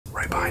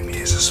behind me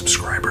is a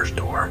subscriber's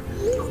door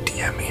who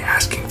DM me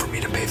asking for me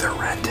to pay their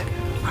rent.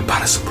 I'm about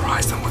to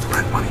surprise them with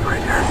rent money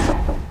right here.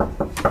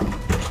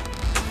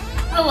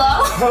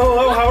 Hello?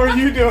 Hello, how are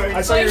you doing?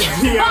 I saw your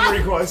DM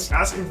request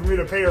asking for me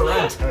to pay your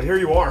rent. Here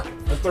you are.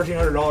 That's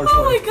 $1,300 for you.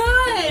 Oh my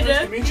god!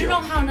 Nice to meet you. You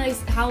know how much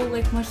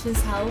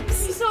this helps?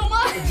 Thank you so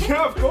much!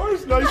 Yeah, of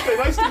course.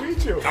 Nice to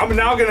meet you. I'm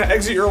now gonna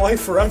exit your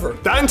life forever.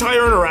 That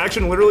entire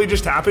interaction literally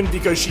just happened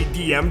because she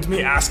DM'd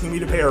me asking me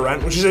to pay her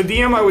rent, which is a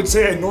DM I would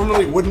say I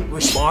normally wouldn't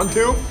respond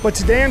to. But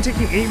today I'm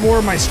taking 8 more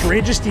of my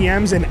strangest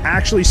DMs and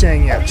actually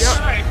saying yes.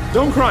 Yeah.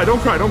 Don't cry.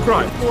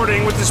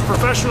 Boarding with this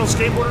professional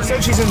skateboarder.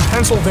 Said she's in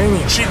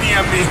Pennsylvania. She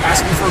DM'd me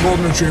asking for a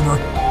golden retriever.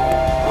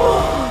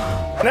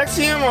 Next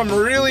DM I'm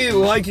really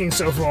liking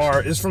so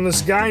far is from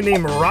this guy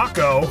named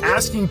Rocco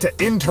asking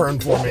to intern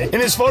for me. In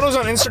his photos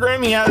on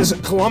Instagram, he has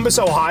Columbus,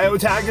 Ohio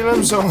tagged in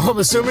him, so I'm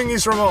assuming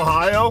he's from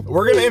Ohio.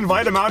 We're gonna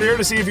invite him out here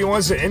to see if he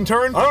wants to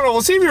intern. I don't know,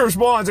 we'll see if he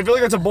responds. I feel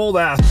like that's a bold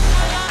ask.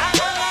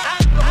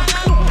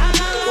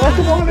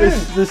 Welcome on in.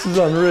 This is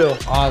unreal.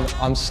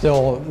 I'm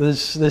still,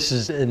 this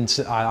is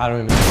insane. I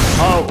don't even know.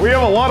 Oh, we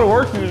have a lot of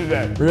work to do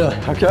today. Really?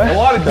 Okay. A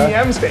lot of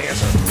DMs to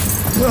answer.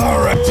 All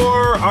right.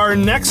 For our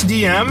next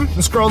DM,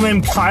 this girl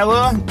named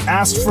Kyla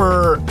asked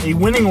for a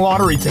winning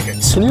lottery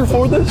tickets. Can you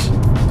afford this?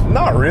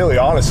 Not really,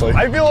 honestly.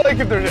 I feel like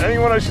if there's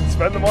anyone I should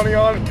spend the money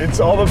on, it's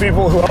all the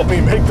people who help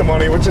me make the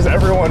money, which is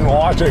everyone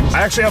watching.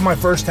 I actually have my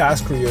first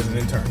task for you as an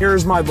intern.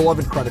 Here's my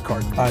beloved credit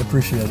card. I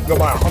appreciate it. Go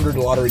buy 100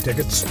 lottery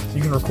tickets.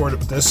 You can record it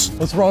with this.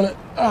 Let's run it.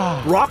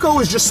 Rocco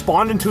was just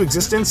spawned into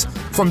existence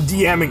from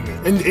DMing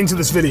me into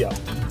this video.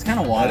 It's kind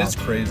of wild. That is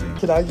crazy.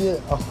 Can I get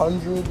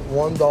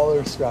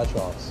 $101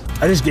 scratch-offs?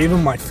 I just gave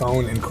him my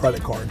phone and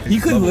credit card.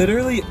 You could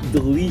literally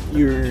delete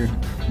your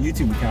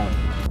YouTube account.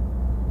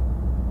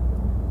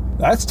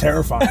 That's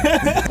terrifying.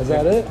 Is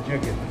that it?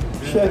 Check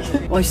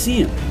it. Oh, I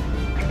see him.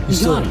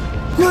 He's done.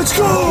 Let's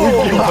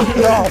go!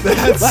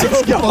 That's so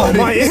funny.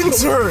 My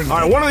intern. All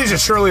right, one of these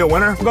is surely a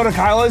winner. We'll go to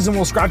Kyla's and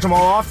we'll scratch them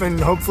all off, and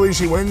hopefully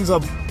she wins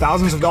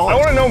thousands of dollars. I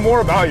want to know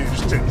more about you.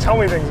 Just tell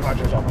me things about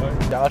yourself.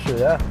 Gotcha,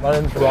 yeah. My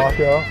name's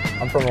Rocco.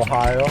 I'm from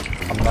Ohio.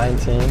 I'm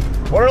 19.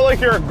 What are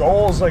like your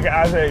goals like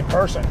as a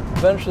person?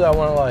 Eventually, I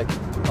want to like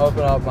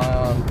open up my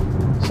own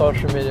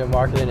social media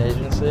marketing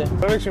agency.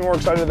 That makes me more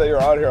excited that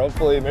you're out here.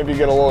 Hopefully, maybe you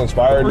get a little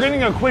inspired. We're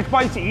getting a quick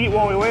bite to eat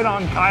while we wait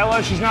on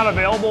Kyla. She's not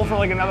available for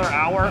like another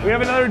hour. We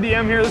have another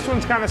DM here. This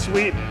one's kind of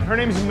sweet. Her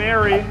name's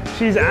Mary.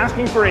 She's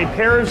asking for a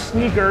pair of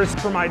sneakers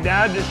for my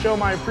dad to show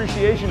my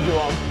appreciation to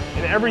him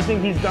and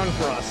everything he's done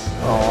for us.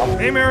 Aww.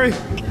 Hey, Mary.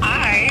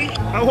 Hi.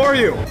 How are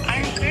you?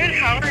 I'm good.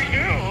 How are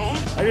you?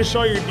 I just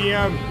saw your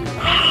DM.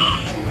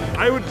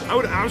 I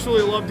would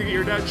absolutely love to get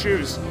your dad's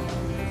shoes.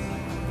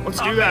 Let's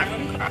do that.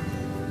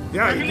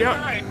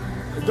 Yeah.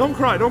 Don't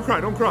cry. I don't want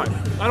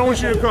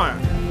you to cry.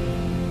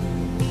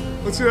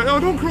 Let's do that. No,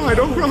 don't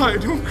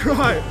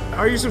cry.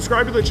 Are you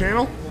subscribed to the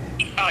channel?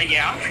 Oh,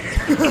 yeah.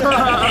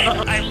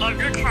 I love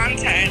your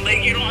content.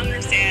 Like, you don't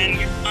understand.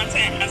 Your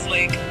content has,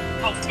 like,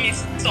 helped me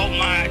so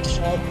much.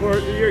 Oh,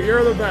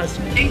 you're the best.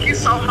 Thank you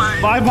so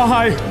much.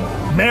 Bye-bye.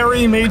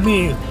 Mary made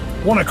me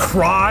want to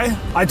cry.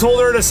 I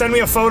told her to send me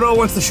a photo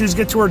once the shoes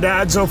get to her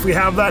dad, so if we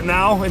have that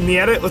now in the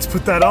edit, let's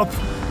put that up.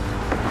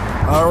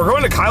 We're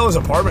going to Kyla's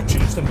apartment. She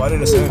just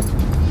invited us in.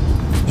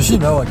 Does she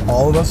know like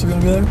all of us are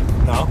gonna be there?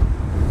 No.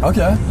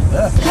 Okay,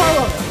 yeah.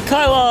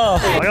 Kyla!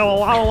 I got a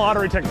lot of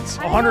lottery tickets,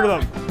 100 of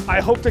them.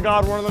 I hope to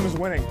God one of them is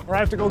winning, or I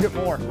have to go get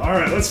more. All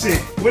right, let's see.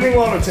 Winning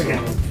lotto ticket.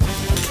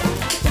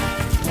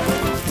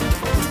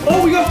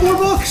 Oh, we got $4.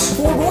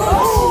 $4?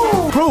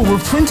 Oh. Bro, we're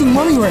printing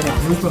money right now.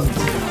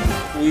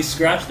 We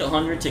scratched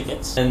 100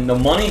 tickets, and the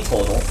money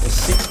total was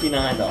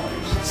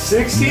 $69.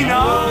 69!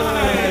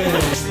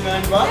 Nice.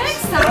 69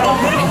 bucks?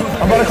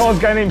 I'm about to call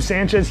this guy named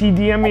Sanchez. He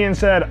DM'd me and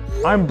said,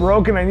 I'm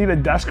broke and I need a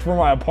desk for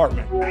my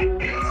apartment.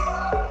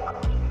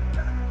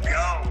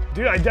 Yo.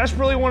 Dude, I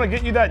desperately want to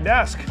get you that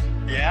desk.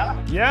 Yeah?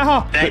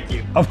 Yeah. Thank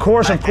you. Of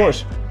course. The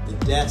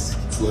desk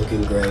is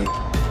looking great.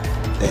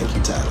 Thank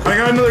you, Tyler. I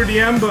got another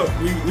DM, but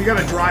we got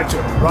to drive to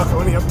it. Rocco,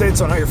 any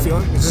updates on how you're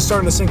feeling? Is this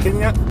starting to sink in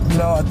yet? You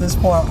know, at this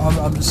point,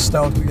 I'm just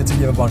stoked we get to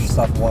give a bunch of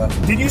stuff away.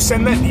 Did you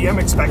send that DM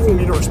expecting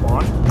me to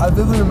respond? I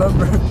vividly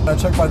remember I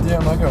checked my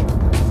DM, I go,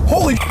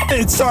 holy shit,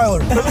 it's Tyler.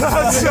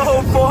 That's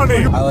so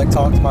funny. I like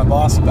talked to my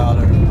boss about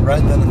it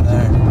right then and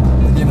there.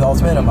 They gave me the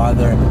ultimatum,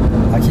 either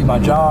I keep my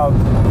job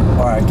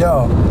or I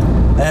go.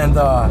 And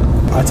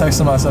I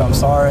texted him, I said, I'm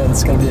sorry,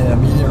 it's gonna be an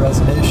immediate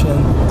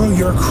resignation. Bro,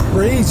 you're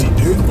crazy,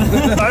 dude.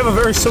 I have a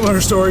very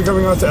similar story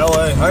coming out to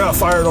LA. I got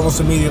fired almost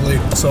immediately,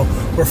 so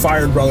we're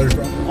fired brothers,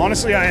 bro.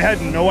 Honestly, I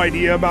had no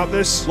idea about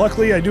this.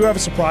 Luckily, I do have a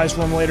surprise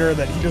for him later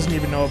that he doesn't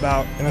even know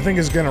about, and I think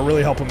is gonna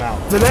really help him out.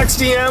 The next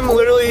DM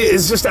literally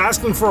is just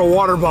asking for a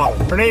water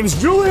bottle. Her name's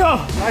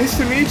Julia. Nice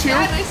to meet you.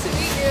 Yeah, nice to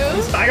meet you.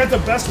 I got the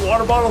best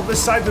water bottle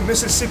this side of the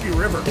Mississippi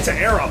River. It's an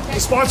Arrow. The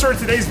sponsor of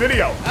today's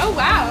video. Oh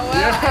wow,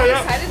 I'm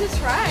excited to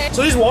try it.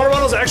 So these water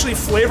bottles actually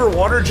flavor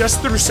water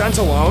just through scent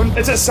alone.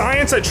 It's a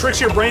science that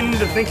tricks your brain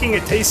into thinking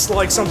it tastes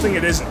like something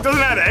it isn't. It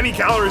doesn't add any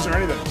calories or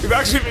anything. We've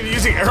actually been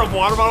using Arrow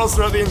water bottles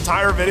throughout the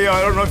entire video.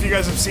 I don't know if you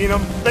guys have seen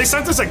them. They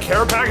sent us a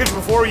care package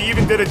before we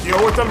even did a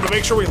deal with them to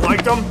make sure we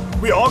liked them.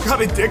 We all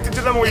got addicted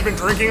to them and we've been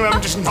drinking them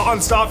just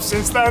non-stop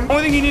since then. The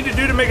only thing you need to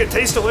do to make it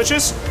taste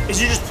delicious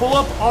is you just pull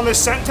up on this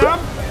scent tab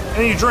and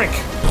then you drink.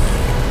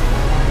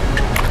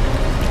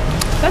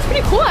 That's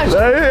pretty cool, actually.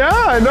 Yeah,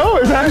 I know.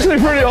 It's actually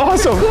pretty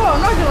awesome. Cool,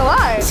 I'm not gonna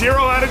lie.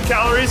 0 added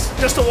calories,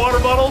 just a water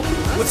bottle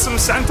with some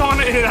scent on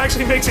it, and it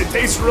actually makes it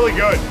taste really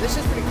good. This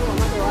is pretty cool, I'm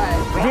not gonna lie.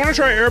 If you want to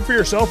try Air for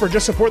yourself or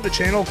just support the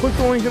channel, click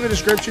the link in the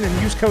description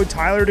and use code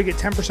Tyler to get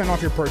 10%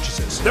 off your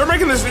purchases. They're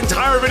making this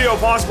entire video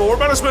possible. We're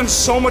about to spend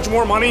so much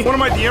more money. One of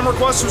my DM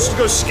requests was to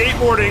go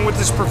skateboarding with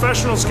this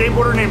professional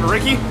skateboarder named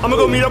Ricky. I'm gonna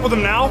go meet up with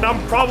him now.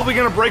 I'm probably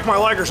gonna break my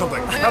leg or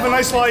something. Have a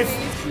nice life.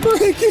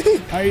 Ricky,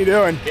 how you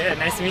doing? Good,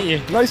 nice to meet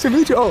you. Nice to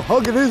meet you. Oh,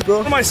 hug it is, bro.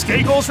 One of my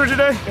skate goals for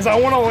today is I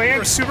want to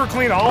land a super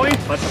clean ollie.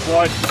 Let the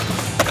blood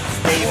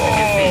stay with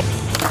your feet.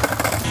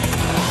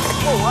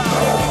 Oh,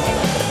 wow.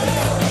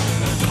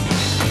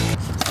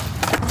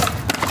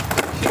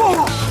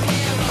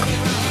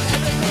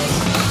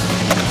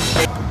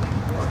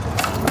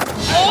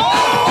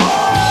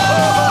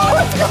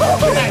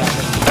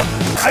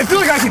 I feel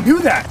like I can do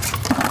that.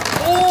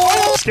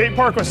 Skate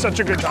park was such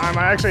a good time.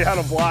 I actually had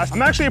a blast.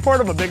 I'm actually a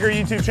part of a bigger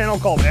YouTube channel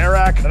called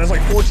Airac that has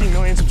like 14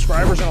 million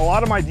subscribers, and a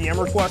lot of my DM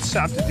requests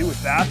have to do with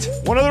that.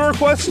 One of the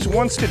requests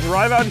wants to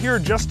drive out here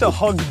just to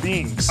hug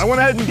beings. I went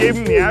ahead and gave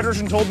him the address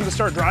and told him to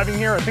start driving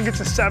here. I think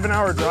it's a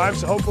 7-hour drive,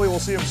 so hopefully we'll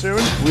see him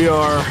soon. We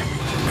are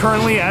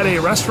currently at a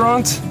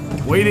restaurant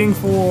waiting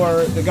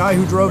for the guy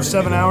who drove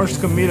 7 hours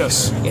to come meet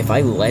us. If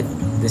I let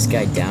this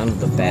guy down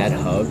with a bad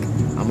hug,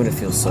 I'm gonna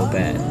feel so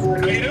bad.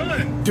 How you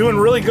doing? Doing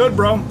really good,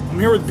 bro. I'm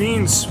here with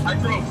Beans. I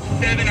drove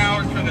 7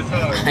 hours for this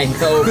hug. I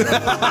know.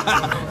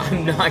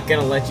 I'm not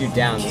gonna let you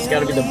down. It's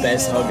gotta be the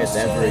best hug that's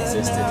ever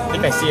existed. I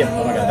think I see him.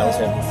 Oh my god, that was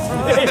him.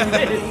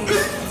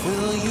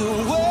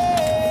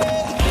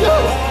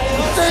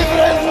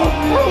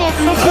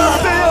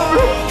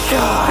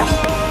 God,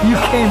 you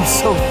came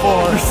so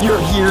far.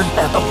 You're here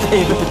now,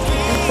 David.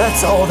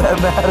 That's all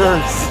that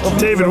matters.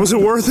 David, was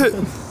it worth it?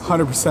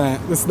 100%.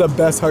 This is the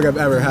best hug I've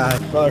ever had.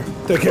 Brother,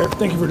 take care.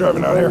 Thank you for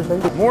driving out here.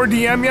 More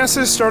DM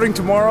yeses starting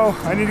tomorrow.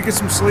 I need to get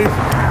some sleep.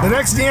 The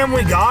next DM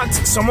we got,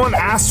 someone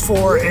asked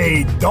for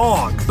a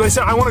dog. They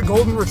said, I want a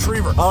golden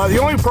retriever. The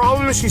only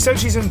problem is she said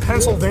she's in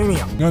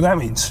Pennsylvania. You know what that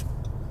means?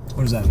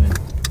 What does that mean?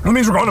 That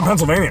means we're going to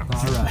Pennsylvania.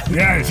 All right.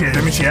 Yeah,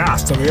 she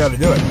asked, so we got to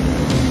do it.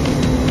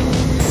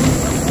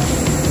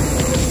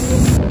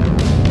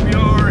 We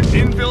are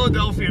in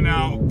Philadelphia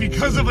now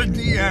because of a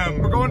DM.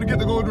 We're going to get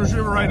the golden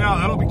retriever right now.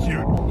 That'll be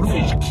cute. What if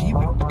we just keep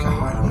it?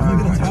 God, I'm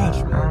not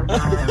attached, man.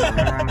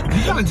 If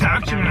you got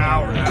attached in an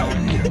hour, that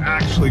would be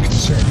actually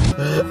concerning.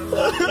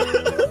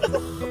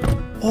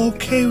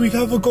 Okay, we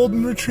have a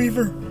golden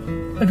retriever.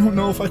 I don't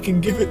know if I can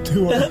give it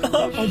to her.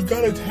 I've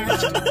got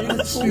attached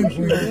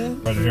instantly.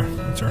 Right here,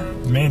 that's her.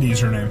 Mandy's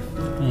her name.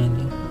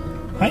 Mandy.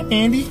 Hi,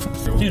 Mandy.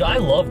 Dude, I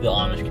love the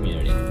Amish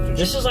community.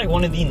 This is like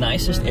one of the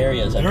nicest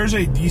areas ever. There's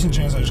a decent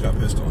chance I just got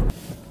pissed on.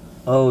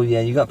 Oh yeah,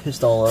 you got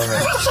pissed all over.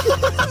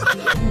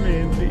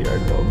 Mandy, I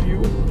love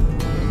you.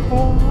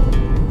 Oh,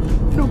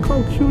 look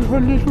how cute her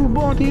little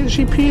body is.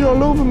 She peed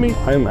all over me.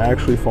 I am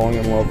actually falling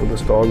in love with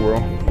this dog, bro.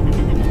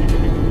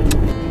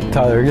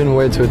 Tyler, you're getting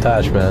way too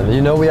attached, man.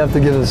 You know we have to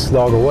give this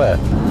dog away.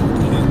 We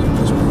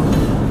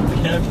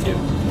have to.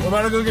 We're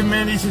about to go get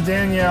Mandy to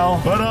Danielle.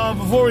 But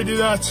before we do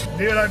that,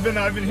 dude, I've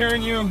been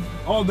hearing you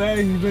all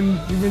day. You've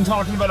been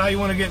talking about how you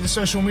want to get into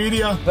social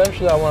media.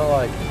 Eventually, I want to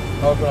like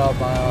open up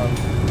my own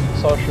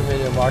social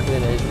media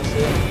marketing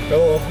agency. Got a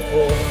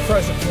little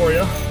present for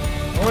you.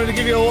 I wanted to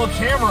give you a little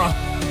camera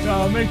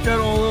to make that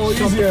a little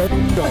easier.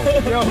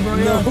 Yeah, bro.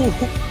 No.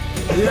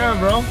 Yeah,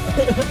 bro.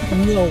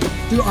 No.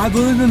 Dude, I've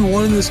literally been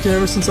wanting this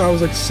camera since I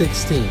was like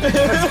 16.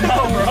 Let's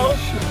go, bro.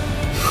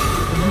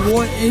 If you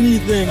want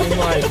anything in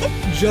life,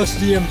 just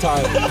DM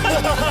Tyler.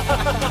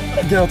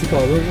 Get out the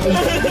car,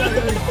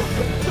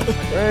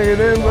 Bring it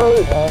in, bro.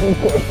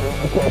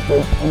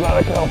 I'm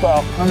not gonna help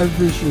out. I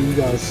appreciate you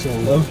guys so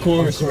much. Of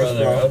course,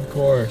 brother. Of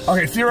course.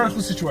 Okay,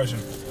 theoretical situation.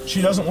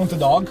 She doesn't want the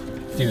dog.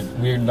 Dude,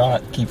 we're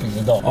not keeping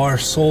the dog. Our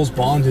souls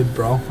bonded,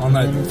 bro, on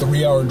that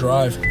 3-hour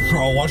drive.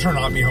 Bro, watch her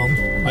not be home.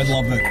 I'd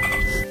love it.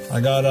 I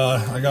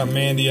got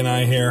Mandy and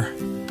I here.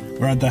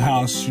 We're at the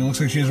house. She looks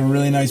like she has a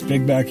really nice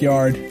big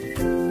backyard.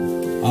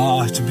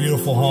 It's a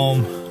beautiful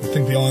home. I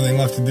think the only thing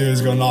left to do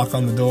is go knock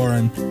on the door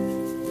and,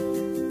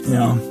 you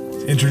know,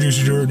 introduce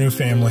you to her new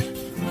family.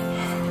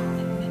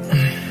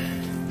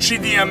 She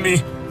DM'd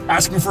me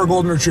asking for a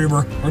golden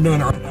retriever. We're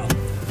doing it right now.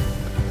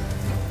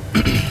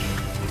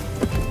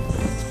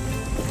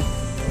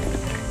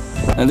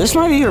 And this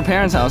might be your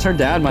parents' house. Her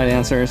dad might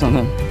answer or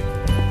something.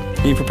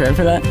 Are you prepared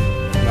for that?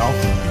 No.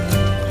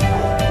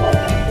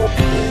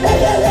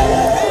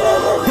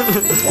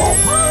 Oh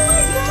my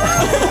god!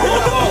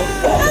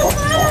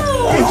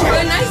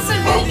 Hello. Nice to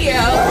meet you.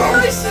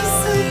 Oh, she's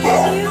so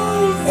cute.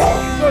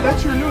 Oh,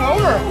 that's your new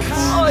owner.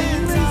 Oh,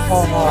 you're so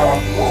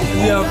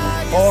Yep.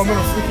 Oh, I'm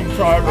gonna freaking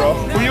cry, bro.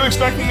 Were you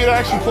expecting me to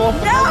actually pull up?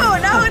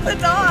 No, it's a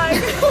dog.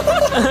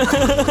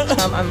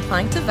 I'm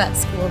applying to vet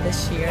school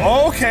this year.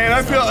 Okay, and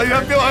I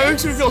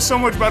makes me feel so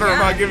much better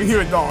about giving you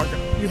a dog.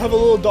 You have a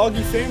little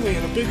doggy family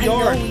in a big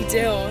yard. I know we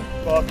do.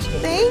 Pups,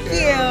 Thank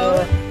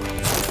you.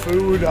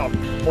 Food, a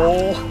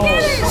bowl.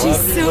 She's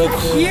so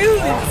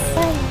cute.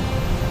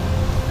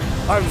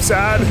 I'm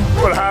sad,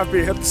 but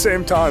happy at the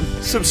same time.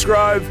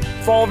 Subscribe,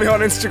 follow me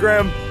on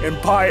Instagram, and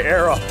buy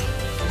Air Up.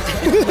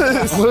 I'm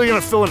literally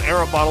gonna fill an Air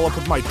Up bottle up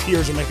with my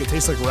tears and make it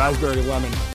taste like raspberry lemon.